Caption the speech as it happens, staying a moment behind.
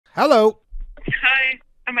Hello. Hi,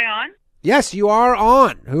 am I on? Yes, you are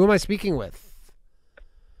on. Who am I speaking with?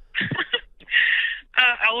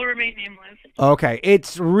 I will remain nameless. Okay,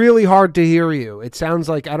 it's really hard to hear you. It sounds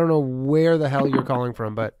like I don't know where the hell you're calling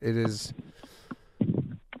from, but it is.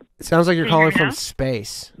 It sounds like you're Can you hear calling me from now?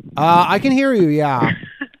 space. I can hear you. Yeah,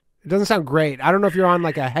 it doesn't sound great. I don't know if you're on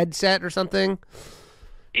like a headset or something.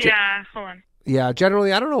 Yeah, hold on. Yeah,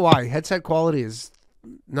 generally, I don't know why headset quality is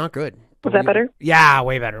not good. Was that better? Yeah,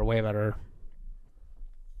 way better, way better.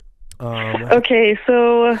 Okay,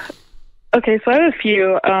 so I have a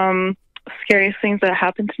few scariest things that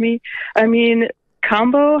happened to me. I mean,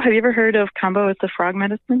 Kambo. Have you ever heard of Kambo? It's a frog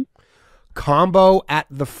medicine. Combo at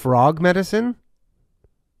the frog medicine.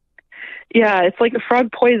 Yeah, it's like a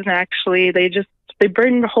frog poison. Actually, they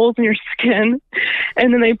burn holes in your skin,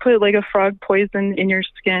 and then they put like a frog poison in your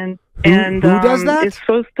skin. Who does that? It's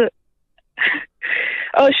supposed to.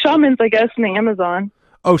 Oh, shamans, I guess, in the Amazon.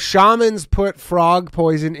 Oh, shamans put frog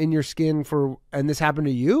poison in your skin and this happened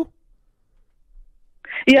to you?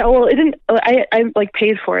 Yeah, well, it didn't. I like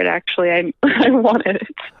paid for it. Actually, I I wanted it.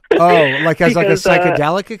 Oh, like as Because, like a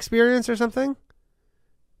psychedelic experience or something?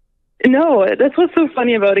 No, that's what's so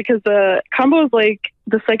funny about it. Because combo is like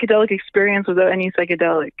the psychedelic experience without any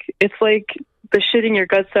psychedelic. It's like the shitting your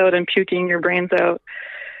guts out and puking your brains out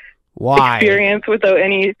Why? experience without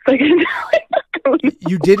any psychedelic.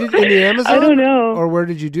 You did it in the Amazon? I don't know. Or where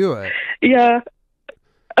did you do it? Yeah.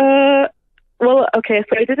 Well, okay.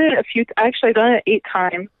 So I did it actually, I've done it 8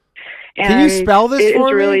 times. And Can you spell this it for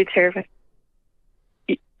is me? really terrifying.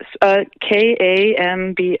 Kambo.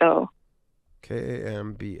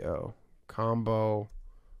 Kambo. Combo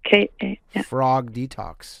Yeah. frog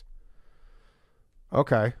detox.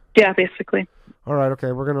 Okay. Yeah, basically. All right,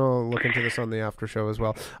 okay. We're going to look into this on the after show as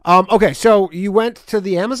well. Okay, so you went to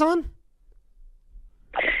the Amazon?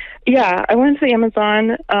 Yeah, I went to the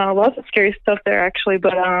Amazon. Lots of scary stuff there, actually.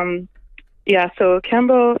 But yeah. So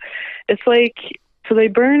Kambo, it's like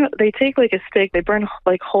they take like a stick, they burn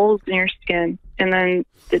like holes in your skin, and then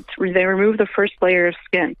they remove the first layer of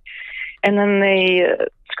skin, and then they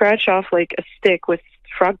scratch off like a stick with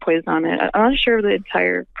frog poison on it. I'm not sure of the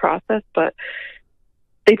entire process, but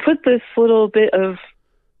they put this little bit of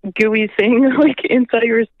gooey thing like inside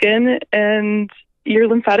your skin, and your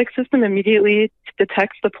lymphatic system immediately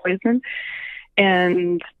detects the poison,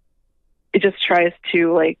 and it just tries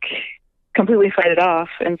to like completely fight it off.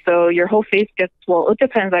 And so your whole face gets, well, it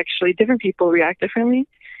depends actually. Different people react differently,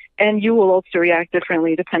 and you will also react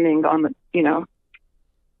differently depending on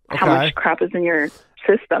how much crap is in your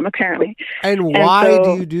system, apparently. And why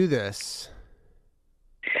do you do this?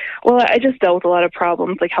 Well, I just dealt with a lot of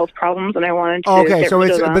problems, like health problems, and I wanted to get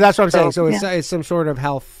rid of them. But that's what I'm saying. So yeah. it's some sort of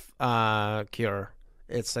health cure.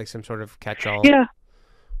 It's like some sort of catch-all. Yeah.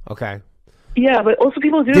 Okay. Yeah, but also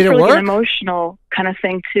people do Did it for it like work? an emotional kind of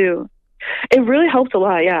thing too. It really helped a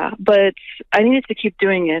lot, yeah. But I needed to keep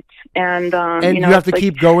doing it, and you have to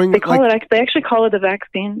keep going. They they actually call it the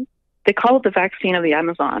vaccine. They call it the vaccine of the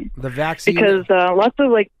Amazon. The vaccine, because lots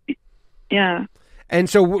of yeah. And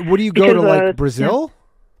so, what do you go to, like Brazil? Yeah.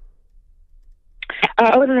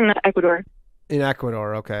 I was in Ecuador. In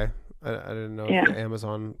Ecuador, okay. I didn't know Yeah. the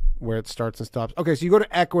Amazon where it starts and stops. Okay, so you go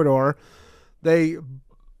to Ecuador. They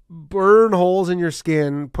burn holes in your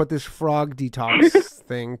skin, put this frog detox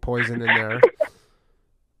thing, poison in there.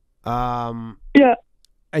 Yeah.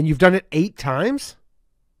 And you've done it 8 times?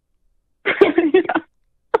 Yeah.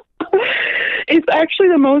 It's actually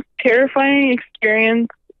the most terrifying experience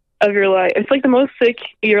of your life. It's like the most sick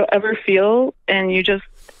you'll ever feel, and you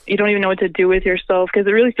don't even know what to do with yourself because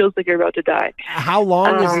it really feels like you're about to die. How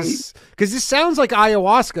long is this? Because this sounds like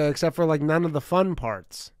ayahuasca, except for like none of the fun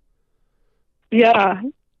parts. Yeah.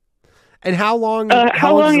 And how long?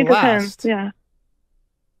 How long does it depends. last? Yeah.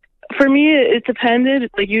 For me, it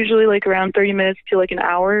depended. Like usually, like around 30 minutes to like an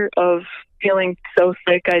hour of feeling so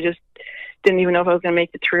sick, I just didn't even know if I was going to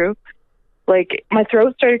make it through. Like my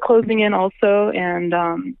throat started closing in also,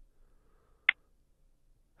 and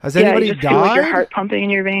has anybody you just died? feel like your heart pumping in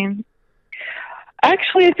your veins.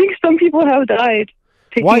 Actually, I think some people have died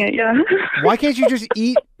taking it. Yeah. Why can't you just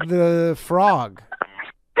eat the frog?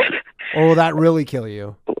 Or will that really kill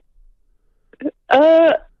you?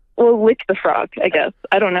 Well, lick the frog, I guess.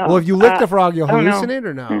 I don't know. Well, if you lick the frog, you'll I don't hallucinate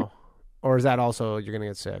or no? Yeah. Or is that also you're gonna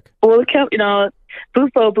get sick? Well,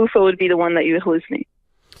 Bufo would be the one that you would hallucinate.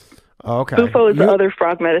 Oh, okay. Bufo is the other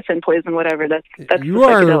frog medicine, poison, whatever. That's you the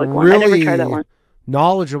are psychedelic one. I never tried that one.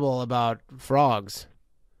 Knowledgeable about frogs.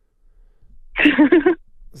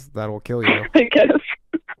 That'll kill you. I guess.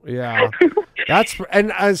 Yeah, that's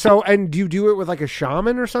and do you do it with like a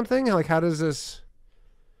shaman or something? Like, how does this?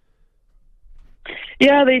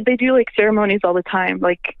 Yeah, they do like ceremonies all the time.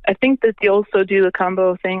 Like I think that they also do the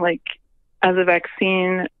Kambo thing like as a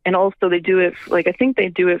vaccine, and also they do it like I think they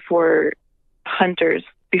do it for hunters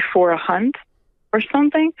before a hunt or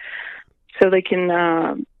something, so they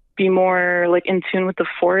can be more like in tune with the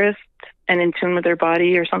forest and in tune with their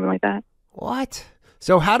body or something like that. What?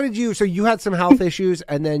 So how did you? So you had some health issues,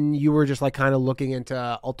 and then you were just like kind of looking into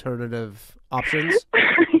alternative options.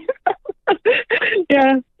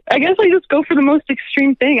 Yeah. I guess I just go for the most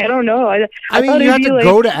extreme thing. I don't know. I mean, thought you had to like,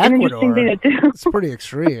 go to an interesting Ecuador. thing to do. It's pretty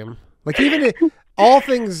extreme. Like all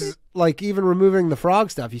things, like even removing the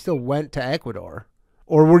frog stuff, you still went to Ecuador,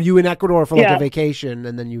 or were you in Ecuador for like a vacation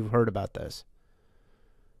and then you heard about this?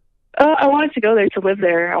 I wanted to go there to live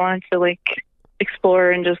there. I wanted to like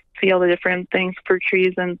explore and just see all the different things, fruit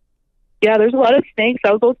trees, and yeah, there's a lot of snakes.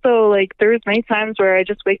 I was also like, there was many times where I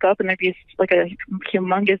just wake up and there'd be like a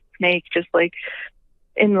humongous snake just like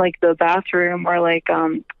in like the bathroom, or like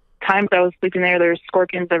times I was sleeping there, there's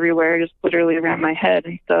scorpions everywhere, just literally around my head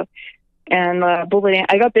and stuff. And bullet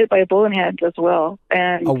ant. I got bit by a bullet ant as well.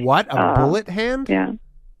 And a what? A bullet hand? Yeah,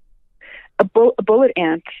 a bullet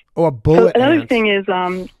ant. Oh, a bullet. Another ant. thing is,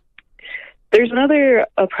 there's another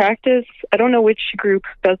practice. I don't know which group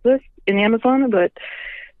does this in the Amazon, but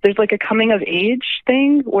there's like a coming of age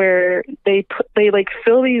thing where they like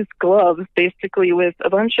fill these gloves basically with a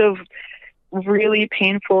bunch of really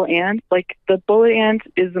painful ants. Like the bullet ant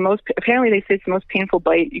is apparently they say it's the most painful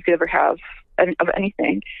bite you could ever have of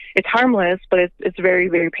anything. It's harmless, but it's very,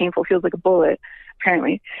 very painful. It feels like a bullet,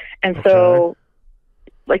 apparently. And so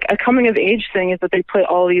like a coming of age thing is that they put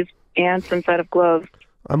all these ants inside of gloves.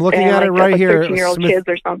 I'm looking at it right here. 13-year-old kids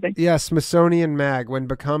or something. Yeah, Smithsonian Mag. When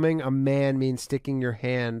becoming a man means sticking your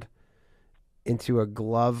hand into a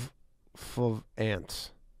glove full of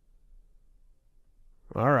ants.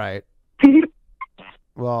 All right.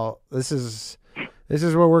 Well, this is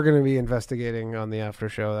what we're going to be investigating on the after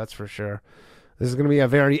show. That's for sure. This is going to be a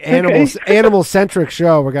very animal centric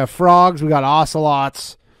show. We got frogs, we got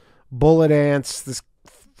ocelots, bullet ants. This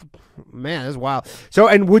is wild. So,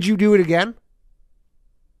 and would you do it again?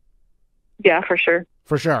 Yeah, for sure.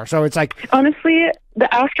 For sure. So it's like, honestly,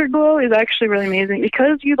 the afterglow is actually really amazing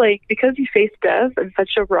because you face death in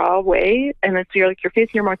such a raw way, and you're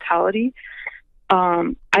facing your mortality.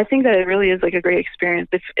 I think that it really is like a great experience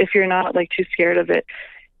if you're not like too scared of it,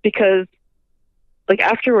 because like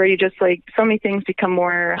afterward you just like so many things become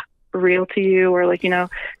more real to you, or like, you know,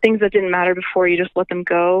 things that didn't matter before, you just let them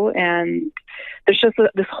go, and there's just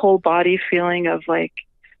this whole body feeling of like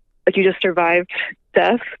you just survived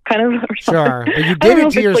death, kind of. Or sure, but you did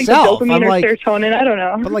it to yourself. Like dopamine or serotonin, I don't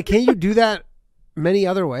know. But like, can't you do that many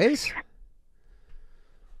other ways?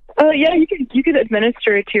 Yeah, you could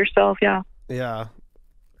administer it to yourself. Yeah. Yeah,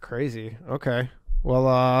 crazy. Okay, well,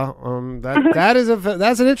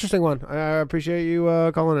 that's an interesting one. I appreciate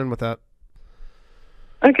you calling in with that.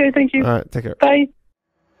 Okay, thank you. All right, take care. Bye.